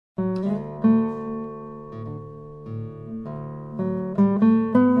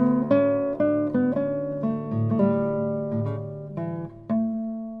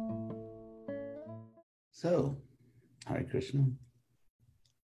Krishna.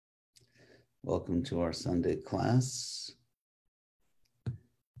 Welcome to our Sunday class.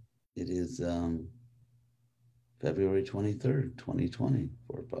 It is February 23rd, 2020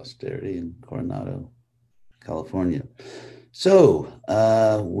 for posterity in Coronado, California. So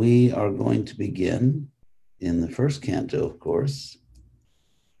we are going to begin in the first canto, of course.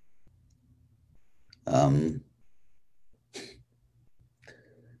 Okay,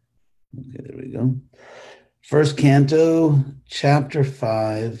 there we go. First canto, chapter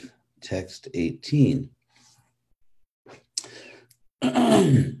 5, text 18.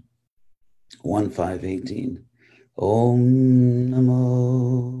 1:5:18. Om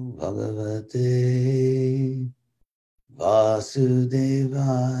Namo Bhagavate Vasudevaya.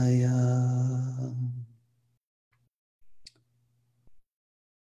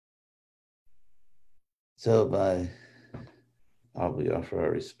 So we offer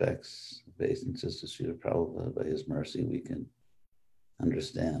our respects, obeisances to Srila Prabhupada. By his mercy, we can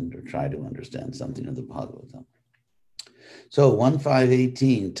understand or try to understand something of the Bhagavatam. So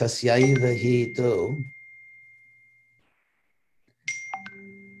 1:5:18, Tasyaiva hito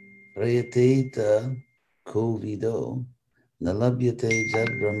prayateta kovido nalabhyate jad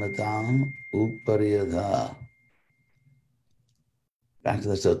brahmatam upariyadha. Back to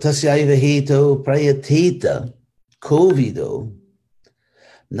the so Tasyaiva hito prayateta kovido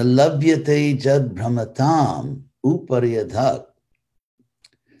nalabhyate jad brahmatam upariyadha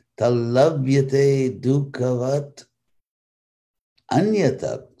talabhyate dukhavat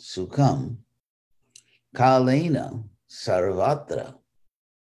anyatak sukham kalena sarvatra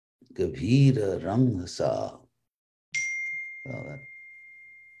gavira ranghasa. Well, that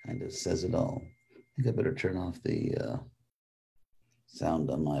kind of says it all. I think I better turn off the sound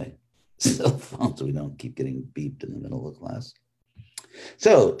on my cell phone so we don't keep getting beeped in the middle of class.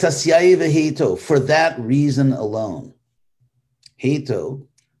 So, tasyaiva heto, for that reason alone. Heto,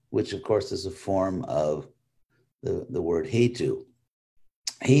 which of course is a form of the word hetu.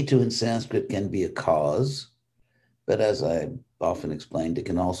 Hetu in Sanskrit can be a cause, but as I often explained, it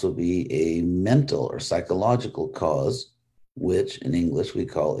can also be a mental or psychological cause, which in English we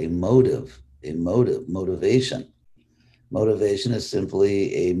call a motivation. Motivation is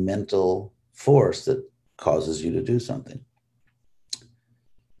simply a mental force that causes you to do something.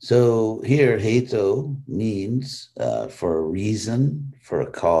 So here, heto means for a reason, for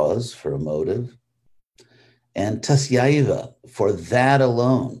a cause, for a motive. And tasyaiva, for that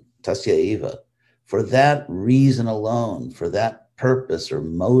alone, tasyaiva, for that reason alone, for that purpose or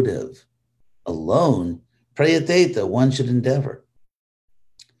motive alone, prayateta, one should endeavor.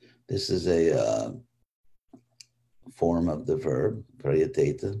 This is a form of the verb,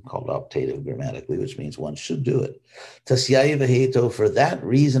 prayateta, called optative grammatically, which means one should do it. Tasyaiva heto, for that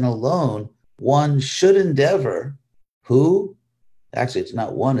reason alone, one should endeavor. Who? Actually, it's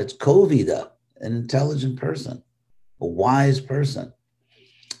not one, it's kovida, an intelligent person, a wise person.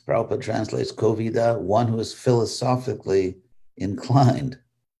 Prabhupada translates kovida, one who is philosophically inclined.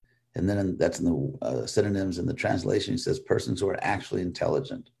 And then that's in the synonyms in the translation. He says persons who are actually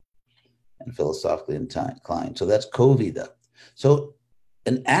intelligent and philosophically inclined. So that's kovida. So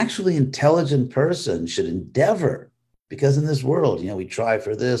an actually intelligent person should endeavor, because in this world, we try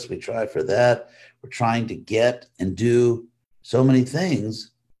for this, we try for that. We're trying to get and do so many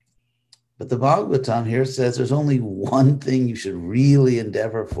things. But the Bhagavatam here says there's only one thing you should really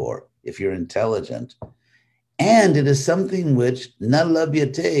endeavor for if you're intelligent. And it is something which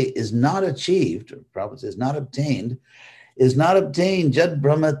nalabhyate is not achieved, or Prabhupada says not obtained, jad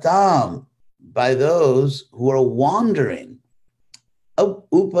brahmatam, by those who are wandering,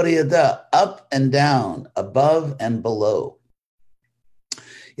 upariyada, up and down, above and below.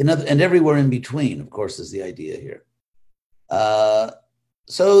 And everywhere in between, of course, is the idea here.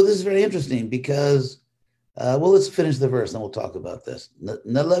 So this is very interesting because, let's finish the verse and then we'll talk about this.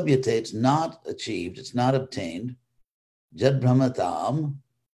 Nalabhyate, it's not achieved, it's not obtained. Jad brahmatam,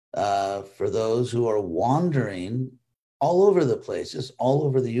 for those who are wandering all over the place, just all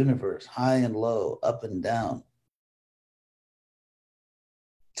over the universe, high and low, up and down.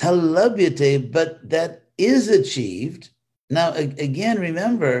 Talabhyate, but that is achieved. Now, again,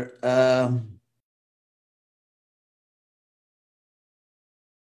 remember,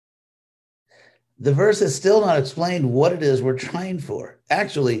 the verse has still not explained what it is we're trying for.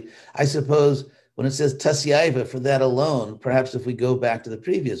 Actually, I suppose when it says tasyaiva, for that alone, perhaps if we go back to the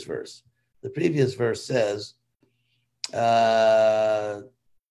previous verse says, of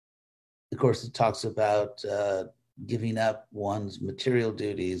course, it talks about giving up one's material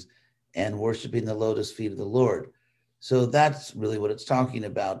duties and worshiping the lotus feet of the Lord. So that's really what it's talking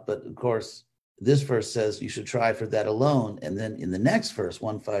about. But of course, this verse says you should try for that alone. And then in the next verse,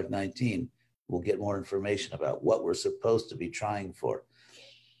 1:5-19, we'll get more information about what we're supposed to be trying for.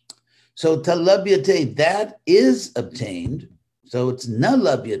 So talabyate, that is obtained. So it's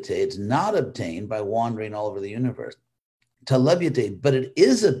nalabyate, it's not obtained by wandering all over the universe. Talabyate, but it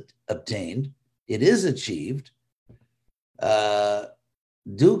is obtained, it is achieved.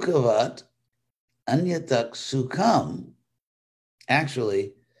 Dukavat anyatak sukam.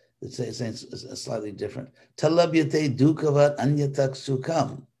 Actually, it's slightly different. Talabyate dukavat anyatak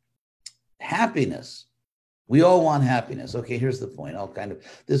sukam. Happiness. We all want happiness. Okay, here's the point.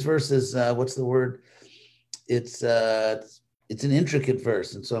 This verse is, what's the word? It's an intricate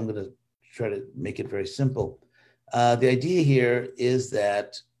verse, and so I'm going to try to make it very simple. The idea here is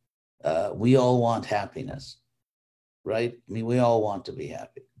that we all want happiness, right? I mean, we all want to be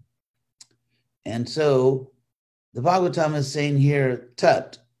happy. And so the Bhagavatam is saying here,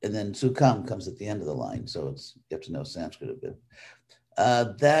 tat, and then sukam comes at the end of the line. So you have to know Sanskrit a bit.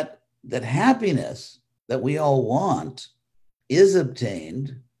 That happiness that we all want is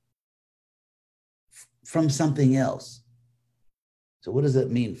obtained from something else. So what does that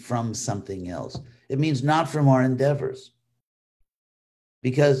mean, from something else? It means not from our endeavors.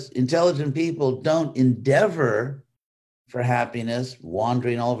 Because intelligent people don't endeavor for happiness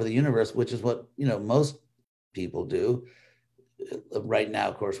wandering all over the universe, which is what most people do. Right now,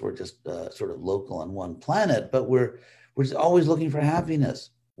 of course, we're just sort of local on one planet, but we're always looking for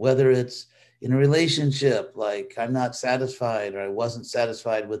happiness, whether it's in a relationship, like I'm not satisfied, or I wasn't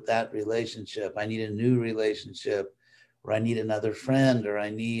satisfied with that relationship. I need a new relationship, or I need another friend, or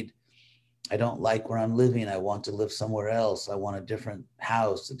I don't like where I'm living. I want to live somewhere else. I want a different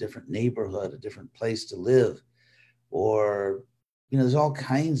house, a different neighborhood, a different place to live. Or, there's all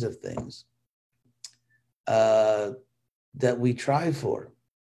kinds of things that we try for.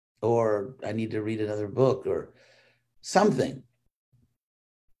 Or I need to read another book or something.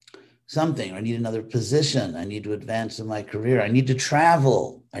 I need another position. I need to advance in my career. I need to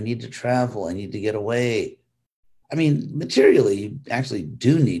travel. I need to get away. I mean, materially, you actually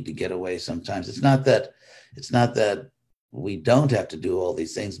do need to get away sometimes. It's not that we don't have to do all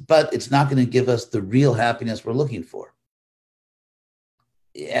these things, but it's not going to give us the real happiness we're looking for.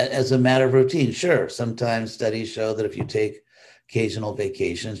 As a matter of routine, sure. Sometimes studies show that if you take occasional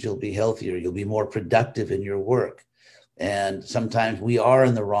vacations, you'll be healthier. You'll be more productive in your work. And sometimes we are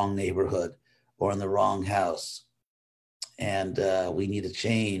in the wrong neighborhood or in the wrong house, and we need a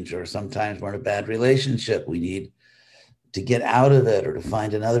change. Or sometimes we're in a bad relationship. We need to get out of it or to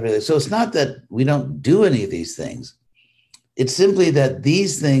find another relationship. So it's not that we don't do any of these things. It's simply that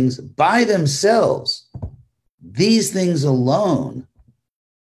these things by themselves, these things alone,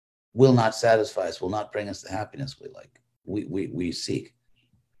 will not satisfy us, will not bring us the happiness we seek.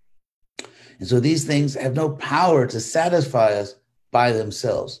 And so these things have no power to satisfy us by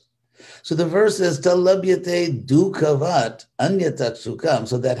themselves. So the verse says, talabyate dukavat anyatat sukam.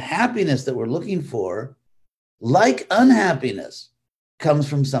 So that happiness that we're looking for, like unhappiness, comes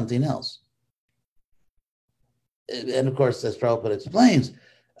from something else. And of course, as Prabhupada explains,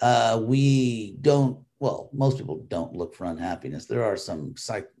 most people don't look for unhappiness. There are some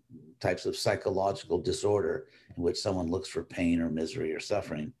types of psychological disorder in which someone looks for pain or misery or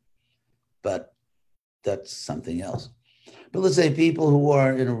suffering, but that's something else. But let's say people who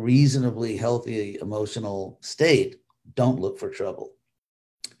are in a reasonably healthy emotional state don't look for trouble.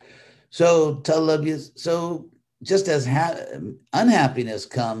 So just as unhappiness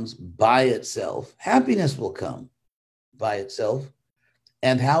comes by itself, happiness will come by itself.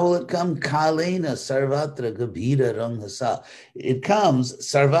 And how will it come? Kalena sarvatra gabhira ranghasa. It comes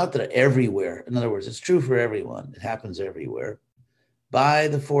sarvatra, everywhere. In other words, it's true for everyone. It happens everywhere. By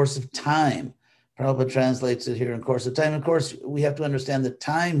the force of time. Prabhupada translates it here in course of time. Of course, we have to understand that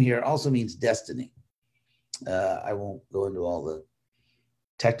time here also means destiny. I won't go into all the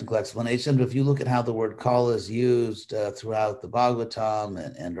technical explanation, but if you look at how the word kala is used throughout the Bhagavatam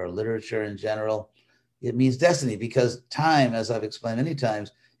and our literature in general, it means destiny, because time, as I've explained many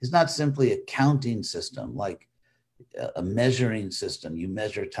times, is not simply a counting system, like a measuring system. You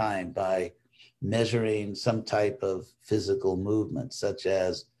measure time by measuring some type of physical movement, such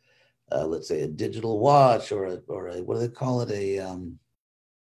as, let's say, a digital watch or a what do they call it? A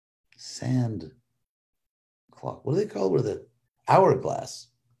sand clock. What do they call it? Where the hourglass,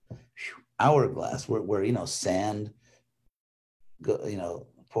 where sand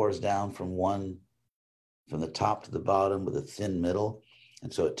pours down from the top to the bottom with a thin middle.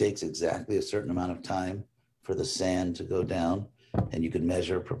 And so it takes exactly a certain amount of time for the sand to go down, and you can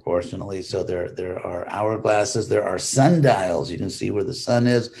measure proportionally. So there are hourglasses, there are sundials. You can see where the sun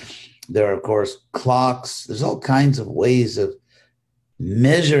is. There are, of course, clocks. There's all kinds of ways of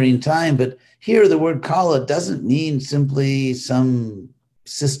measuring time. But here, the word kala doesn't mean simply some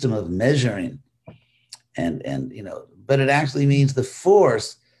system of measuring, and but it actually means the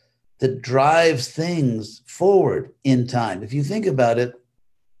force that drives things forward in time. If you think about it,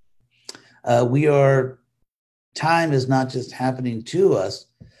 time is not just happening to us,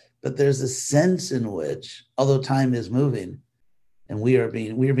 but there's a sense in which, although time is moving, and we are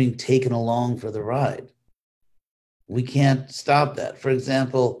being taken along for the ride. We can't stop that. For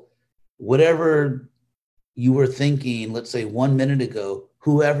example, whatever you were thinking, let's say 1 minute ago,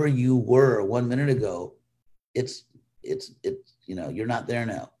 whoever you were 1 minute ago, it's you're not there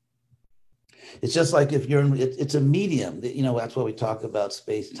now. It's just like if it's a medium. That's why we talk about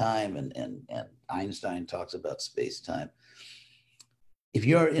space-time, and Einstein talks about space-time. If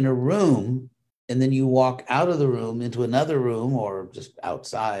you're in a room and then you walk out of the room into another room or just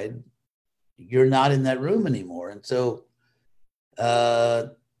outside, you're not in that room anymore. And so,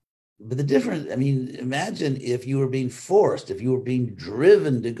 but the difference, imagine if you were being forced, if you were being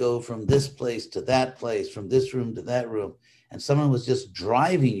driven to go from this place to that place, from this room to that room, and someone was just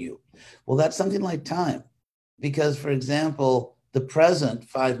driving you. Well, that's something like time. Because, for example, the present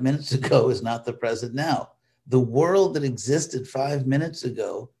 5 minutes ago is not the present now. The world that existed 5 minutes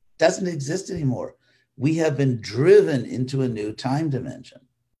ago doesn't exist anymore. We have been driven into a new time dimension.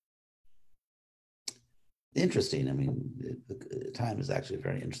 Interesting. Time is actually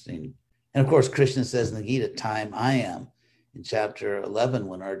very interesting. And of course, Krishna says in the Gita, time I am. In chapter 11,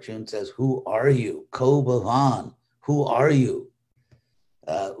 when Arjuna says, who are you? Ko Bhavan, who are you?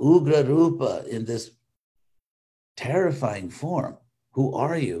 Ugra Rupa, in this terrifying form, who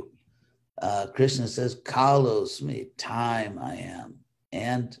are you? Krishna says, Kalosmi, time I am.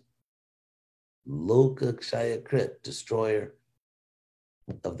 And Loka Kshaya Krit, destroyer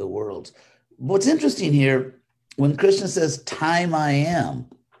of the worlds. What's interesting here, when Krishna says time I am,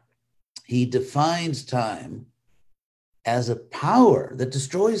 he defines time as a power that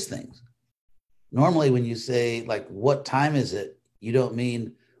destroys things. Normally, when you say, like, what time is it? You don't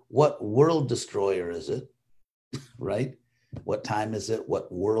mean what world destroyer is it, right? What time is it?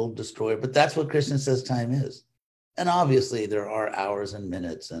 What world destroyer? But that's what Krishna says time is. And obviously, there are hours and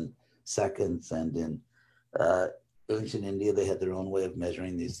minutes and seconds. And in ancient India, they had their own way of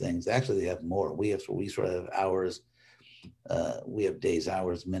measuring these things. Actually, they have more. We sort of have hours. We have days,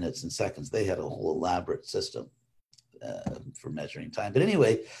 hours, minutes, and seconds. They had a whole elaborate system for measuring time. But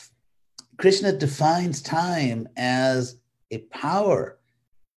anyway, Krishna defines time as a power,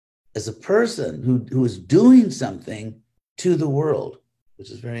 as a person who is doing something to the world, which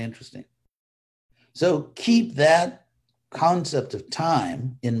is very interesting. So keep that concept of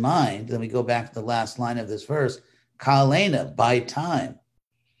time in mind. Then we go back to the last line of this verse, Kalena, by time.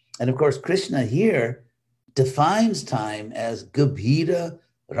 And of course, Krishna here defines time as Gabhira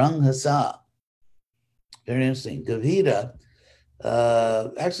Ranghasa. Very interesting. Gabhira,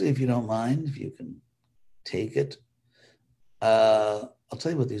 actually, if you don't mind, if you can take it, I'll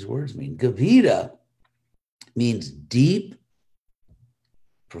tell you what these words mean. Gabhira means deep,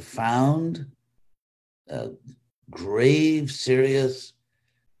 profound, grave, serious.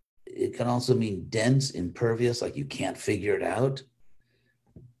 It can also mean dense, impervious, like you can't figure it out.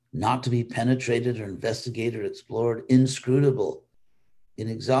 Not to be penetrated or investigated or explored, inscrutable,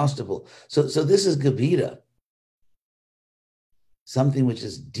 inexhaustible. So this is Gabhira, something which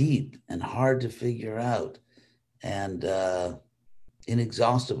is deep and hard to figure out and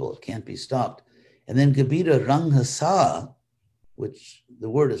inexhaustible. It can't be stopped. And then Gabhira Ranghasa, which the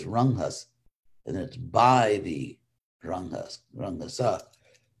word is Ranghas, and it's by the Ranghasa.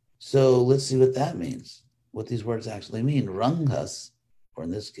 So let's see what that means, what these words actually mean. Ranghas, or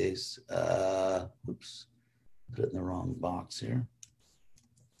in this case, oops, put it in the wrong box here.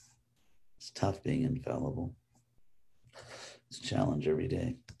 It's tough being infallible. It's a challenge every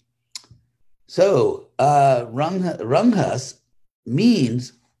day. So Ranghas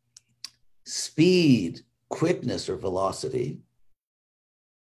means speed, quickness, or velocity,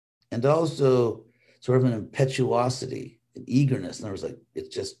 and also sort of an impetuosity, an eagerness. In other words, like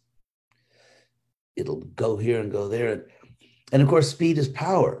it'll go here and go there. And of course, speed is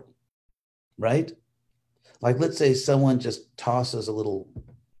power, right? Like, let's say someone just tosses a little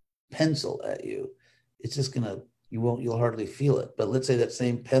pencil at you. It's just you'll hardly feel it. But let's say that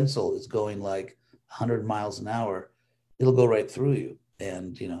same pencil is going like 100 miles an hour. It'll go right through you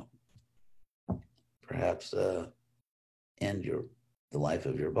and, perhaps end the life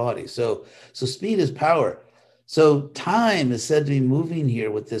of your body. So speed is power. So time is said to be moving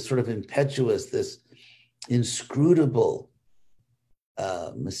here with this sort of impetuous, this inscrutable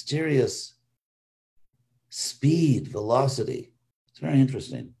mysterious speed, velocity. It's very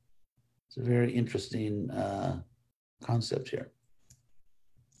interesting. It's a very interesting concept here.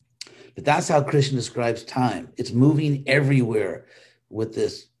 But that's how Krishna describes time. It's moving everywhere with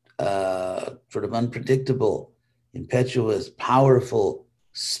this sort of unpredictable, impetuous, powerful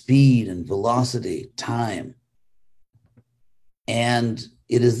speed and velocity, time. And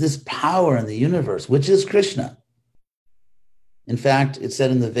it is this power in the universe, which is Krishna. In fact, it's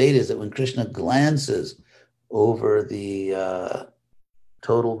said in the Vedas that when Krishna glances over the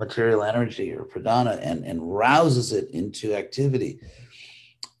total material energy or pradhana and rouses it into activity,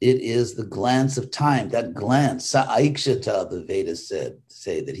 it is the glance of time. That glance, sa-aikshata, the Vedas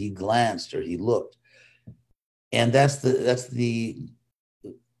say that he glanced or he looked. And that's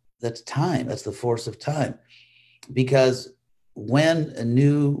time. That's the force of time. Because when a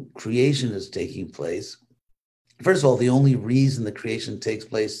new creation is taking place, first of all, the only reason the creation takes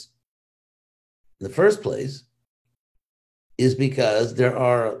place in the first place is because there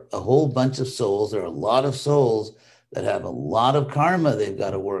are a whole bunch of souls, there are a lot of souls that have a lot of karma they've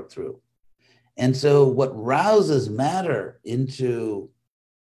got to work through. And so what rouses matter into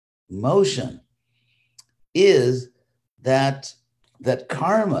motion is that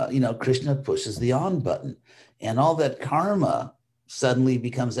karma, Krishna pushes the on button, and all that karma suddenly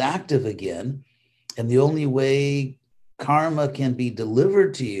becomes active again. And the only way karma can be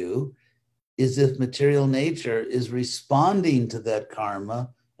delivered to you is if material nature is responding to that karma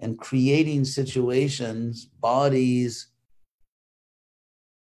and creating situations, bodies,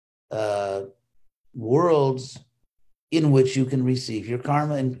 worlds in which you can receive your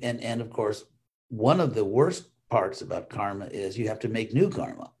karma. And of course, one of the worst parts about karma is you have to make new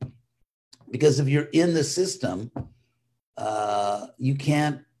karma. Because if you're in the system, you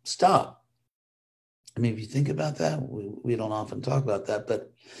can't stop. I mean, if you think about that, we don't often talk about that.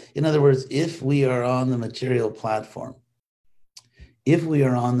 But in other words, if we are on the material platform,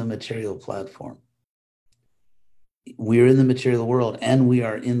 we're in the material world and we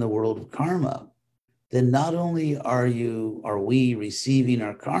are in the world of karma, then not only are we receiving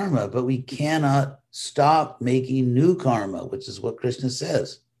our karma, but we cannot stop making new karma, which is what Krishna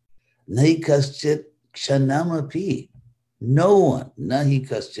says. Nahi kaschit kshanamapi. No one, nahi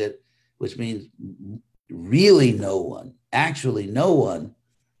kaschit, which means really no one, actually no one,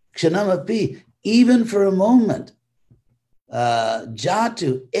 kshanamapi, even for a moment,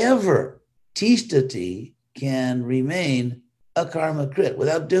 jatu, ever, tishtati, can remain a karma krit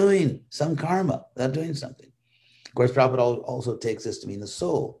without doing some karma, without doing something. Of course, Prabhupada also takes this to mean the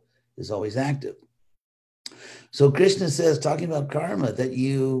soul is always active. So Krishna says, talking about karma, that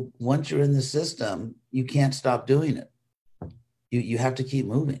once you're in the system, you can't stop doing it. You have to keep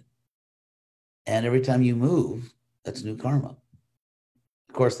moving. And every time you move, that's new karma.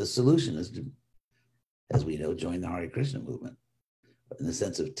 Of course, the solution is to, as we know, join the Hare Krishna movement, in the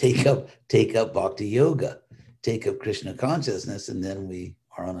sense of take up bhakti yoga, take up Krishna consciousness, and then we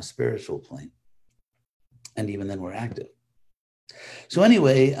are on a spiritual plane. And even then we're active. So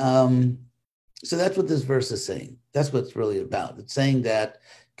anyway, so that's what this verse is saying. That's what it's really about. It's saying that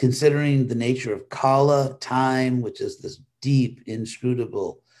considering the nature of kala, time, which is this deep,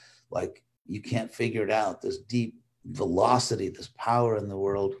 inscrutable, like you can't figure it out, this deep velocity, this power in the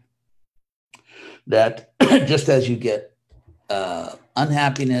world, that just as you get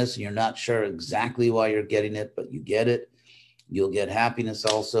unhappiness, you're not sure exactly why you're getting it, but you get it. You'll get happiness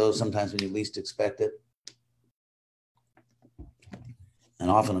also, sometimes when you least expect it. And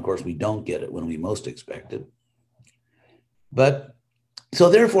often, of course, we don't get it when we most expect it. But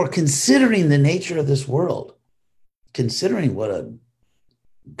so therefore, considering the nature of this world, considering what a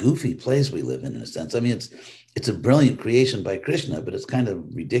goofy place we live in a sense. I mean, it's a brilliant creation by Krishna, but it's kind of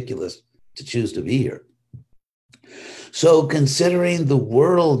ridiculous to choose to be here. So considering the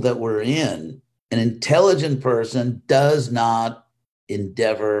world that we're in, an intelligent person does not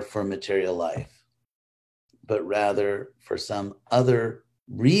endeavor for material life, but rather for some other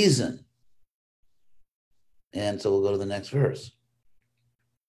reason. And so we'll go to the next verse.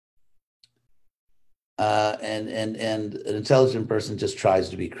 And an intelligent person just tries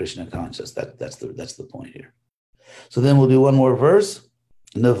to be Krishna conscious. That's the point here. So then we'll do one more verse.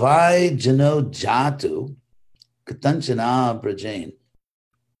 Navai jano jatu katanchana brajain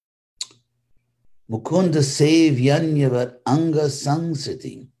mukunda sevyanyavat anga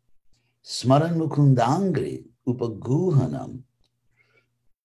sangsiti smaran mukundangri upaguhanam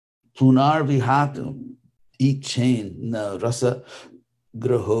punar vihatum ichain na rasa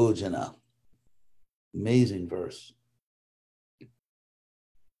grahojana. Amazing verse.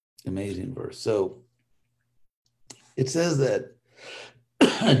 Amazing verse. So it says that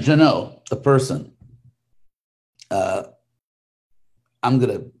Jano, a person.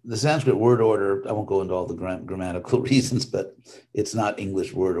 The Sanskrit word order, I won't go into all the grammatical reasons, but it's not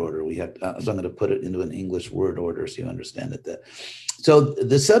English word order. So I'm going to put it into an English word order so you understand it. So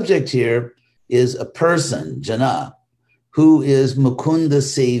the subject here is a person, Jana, who is Mukunda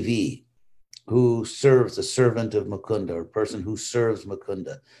Sevi, who serves, a servant of Mukunda, or a person who serves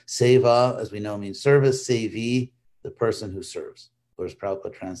Mukunda. Seva, as we know, means service. Sevi, the person who serves. Or as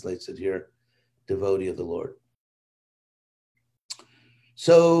Prabhupada translates it here, devotee of the Lord.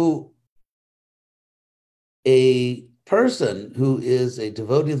 So a person who is a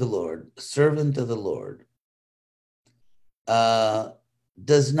devotee of the Lord, a servant of the Lord,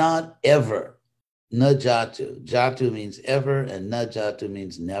 does not ever, na jatu. Jatu means ever, and na jatu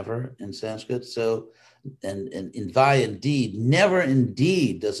means never in Sanskrit. So, and indeed, never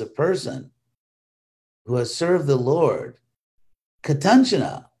indeed does a person who has served the Lord,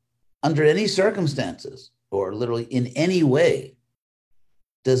 katanchana, under any circumstances, or literally in any way,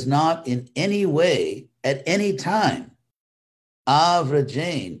 does not in any way, at any time,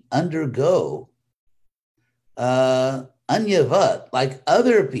 avrajain, undergo anyavat, like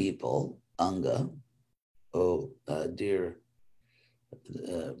other people, anga, dear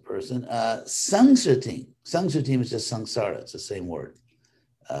person, sangsritim. Sangsritim is just sangsara, it's the same word.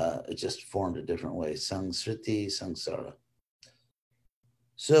 It just formed a different way, sangsriti, sangsara.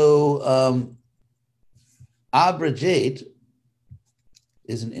 So abrajate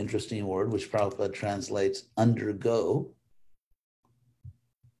is an interesting word, which Prabhupada translates undergo.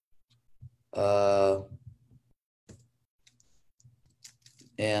 I'll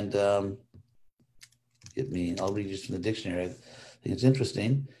read just from the dictionary. I think it's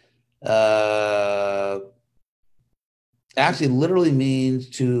interesting. Actually literally means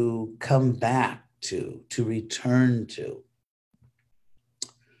to come back to return to.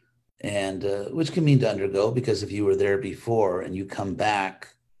 And which can mean to undergo, because if you were there before and you come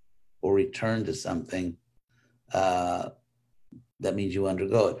back or return to something, that means you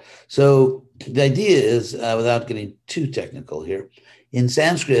undergo it. So the idea is, without getting too technical here, in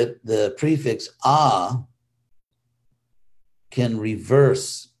Sanskrit, the prefix a can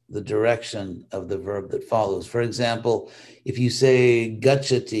reverse the direction of the verb that follows. For example, if you say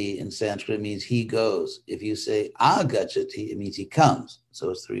gachati in Sanskrit, it means he goes. If you say agachati, it means he comes. So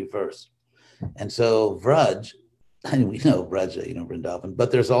it's the reverse. And so vraj, and we know vraja, Vrindavan,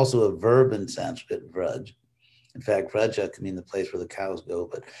 but there's also a verb in Sanskrit, vraj. In fact, vraja can mean the place where the cows go,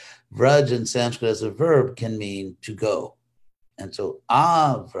 but vraj in Sanskrit as a verb can mean to go. And so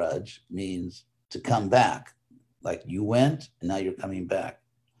avraj means to come back, like you went and now you're coming back.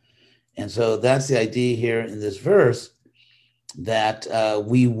 And so that's the idea here in this verse, that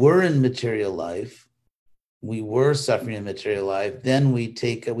we were in material life, we were suffering in material life, then we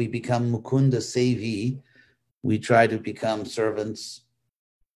become Mukunda Sevi, we try to become servants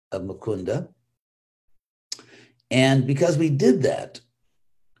of Mukunda. And because we did that,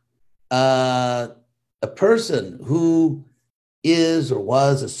 a person who is or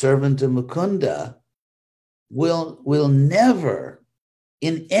was a servant of Mukunda will never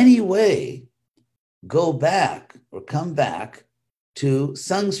in any way go back or come back to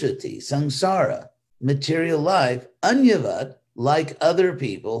sangsriti, samsara, material life, anyavat, like other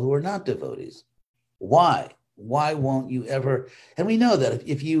people who are not devotees. Why? Why won't you ever? And we know that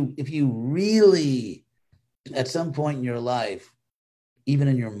if you really, at some point in your life, even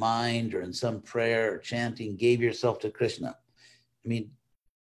in your mind or in some prayer or chanting, gave yourself to Krishna. I mean,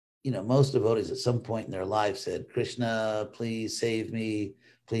 most devotees at some point in their life said, Krishna, please save me,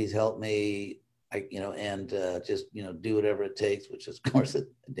 please help me, just do whatever it takes, which is, of course, a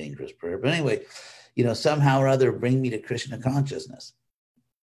dangerous prayer. But anyway, somehow or other, bring me to Krishna consciousness.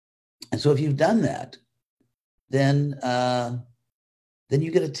 And so if you've done that, then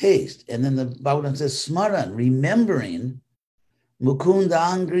you get a taste. And then the Bhagavatam says, smaran, remembering Mukunda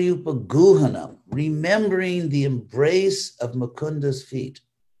Angriyupa Guhanam, remembering the embrace of Mukunda's feet,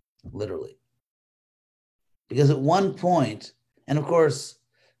 literally. Because at one point, and of course,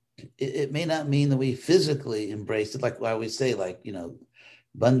 it may not mean that we physically embrace it, like I always say,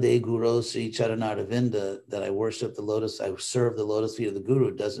 Bande Guru Sri Charanarvinda, that I worship I serve the lotus feet of the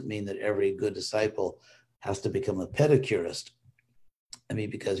Guru, doesn't mean that every good disciple has to become a pedicurist. I mean,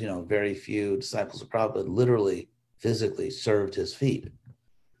 because, very few disciples of Prabhupada literally, physically served his feet.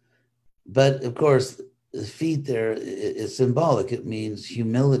 But of course, the feet there is symbolic. It means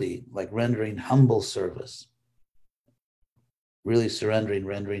humility, like rendering humble service. Really surrendering,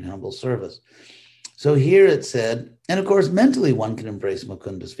 rendering humble service. So here it said, and of course, mentally one can embrace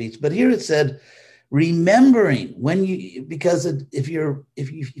Mukunda's feet, but here it said, remembering when you, because if you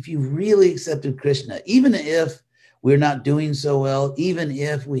really accepted Krishna, even if we're not doing so well, even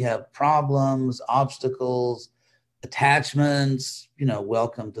if we have problems, obstacles, attachments,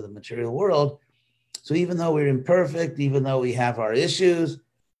 welcome to the material world. So even though we're imperfect, even though we have our issues,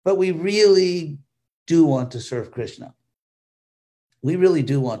 but we really do want to serve Krishna. We really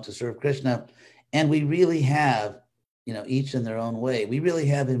do want to serve Krishna. And we really have, each in their own way, we really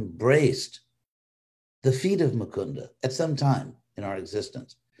have embraced the feet of Mukunda at some time in our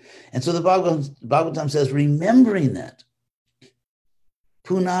existence. And so the Bhagavatam says, remembering that,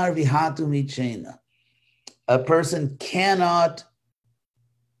 punar vihatu michena, a person cannot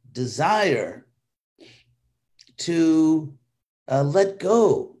desire to let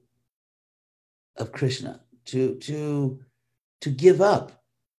go of Krishna, to give up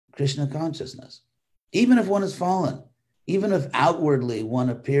Krishna consciousness, even if one has fallen, even if outwardly one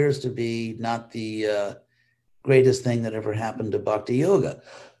appears to be not the greatest thing that ever happened to Bhakti Yoga.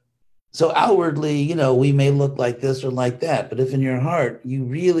 So outwardly, we may look like this or like that, but if in your heart you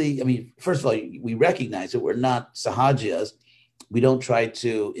really, first of all, we recognize that we're not sahajas. We don't try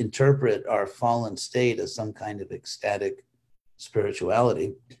to interpret our fallen state as some kind of ecstatic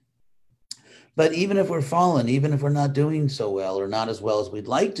spirituality. But even if we're fallen, even if we're not doing so well or not as well as we'd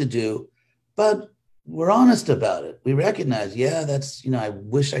like to do, but we're honest about it. We recognize, that's, I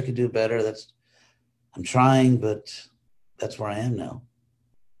wish I could do better. I'm trying, but that's where I am now.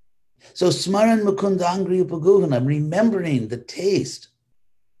 So smaran mukundangri upaguhanam, remembering the taste,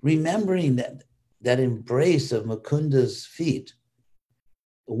 remembering that embrace of Mukunda's feet.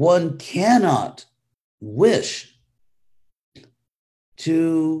 One cannot wish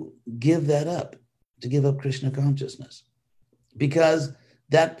to give that up, to give up Krishna consciousness. Because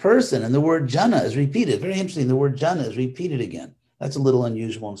that person, and the word jana is repeated. Very interesting, the word jana is repeated again. That's a little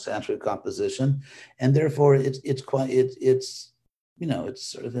unusual in Sanskrit composition. And therefore it's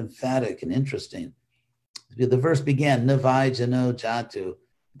sort of emphatic and interesting. The verse began, Navai Jano Jatu,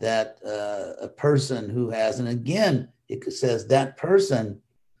 that a person who has, and again, it says that person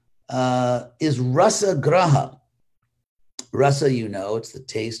is rasa graha. Rasa, it's the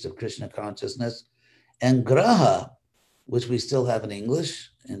taste of Krishna consciousness. And graha, which we still have in English,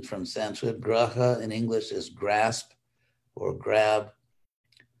 and from Sanskrit, graha in English is grasp or grab.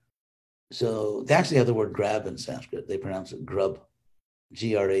 So they actually have the word grab in Sanskrit. They pronounce it grub,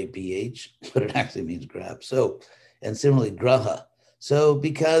 G-R-A-B-H, but it actually means grab. So, and similarly, graha. So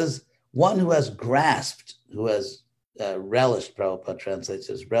because one who has grasped, who has relished, Prabhupada translates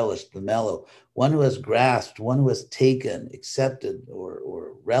as relished, the mellow, one who has grasped, one who has taken, accepted,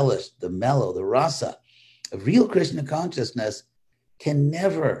 or relished the mellow, the rasa of real Krishna consciousness can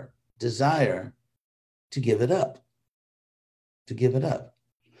never desire to give it up,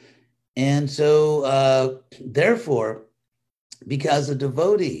 And so, therefore, because a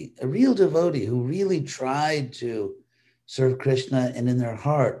real devotee who really tried to serve Krishna and in their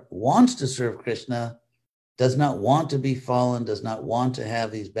heart wants to serve Krishna, does not want to be fallen, does not want to have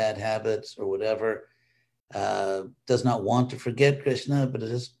these bad habits or whatever, does not want to forget Krishna, but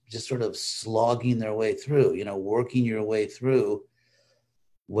is just sort of slogging their way through, working your way through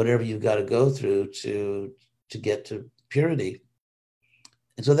whatever you've got to go through to get to purity.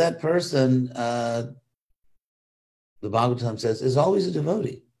 And so that person, the Bhagavatam says, is always a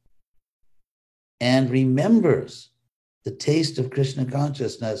devotee and remembers the taste of Krishna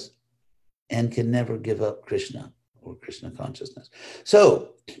consciousness and can never give up Krishna or Krishna consciousness.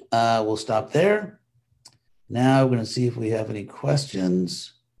 So we'll stop there. Now we're going to see if we have any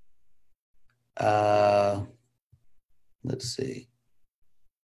questions. Let's see.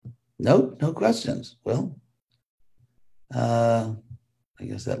 Nope, no questions. Well, I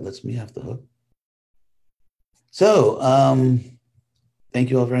guess that lets me off the hook. So thank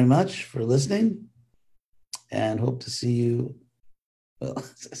you all very much for listening and hope to see you. Well,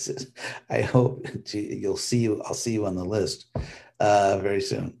 I hope I'll see you on the list very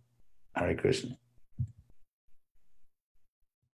soon. Hare Krishna.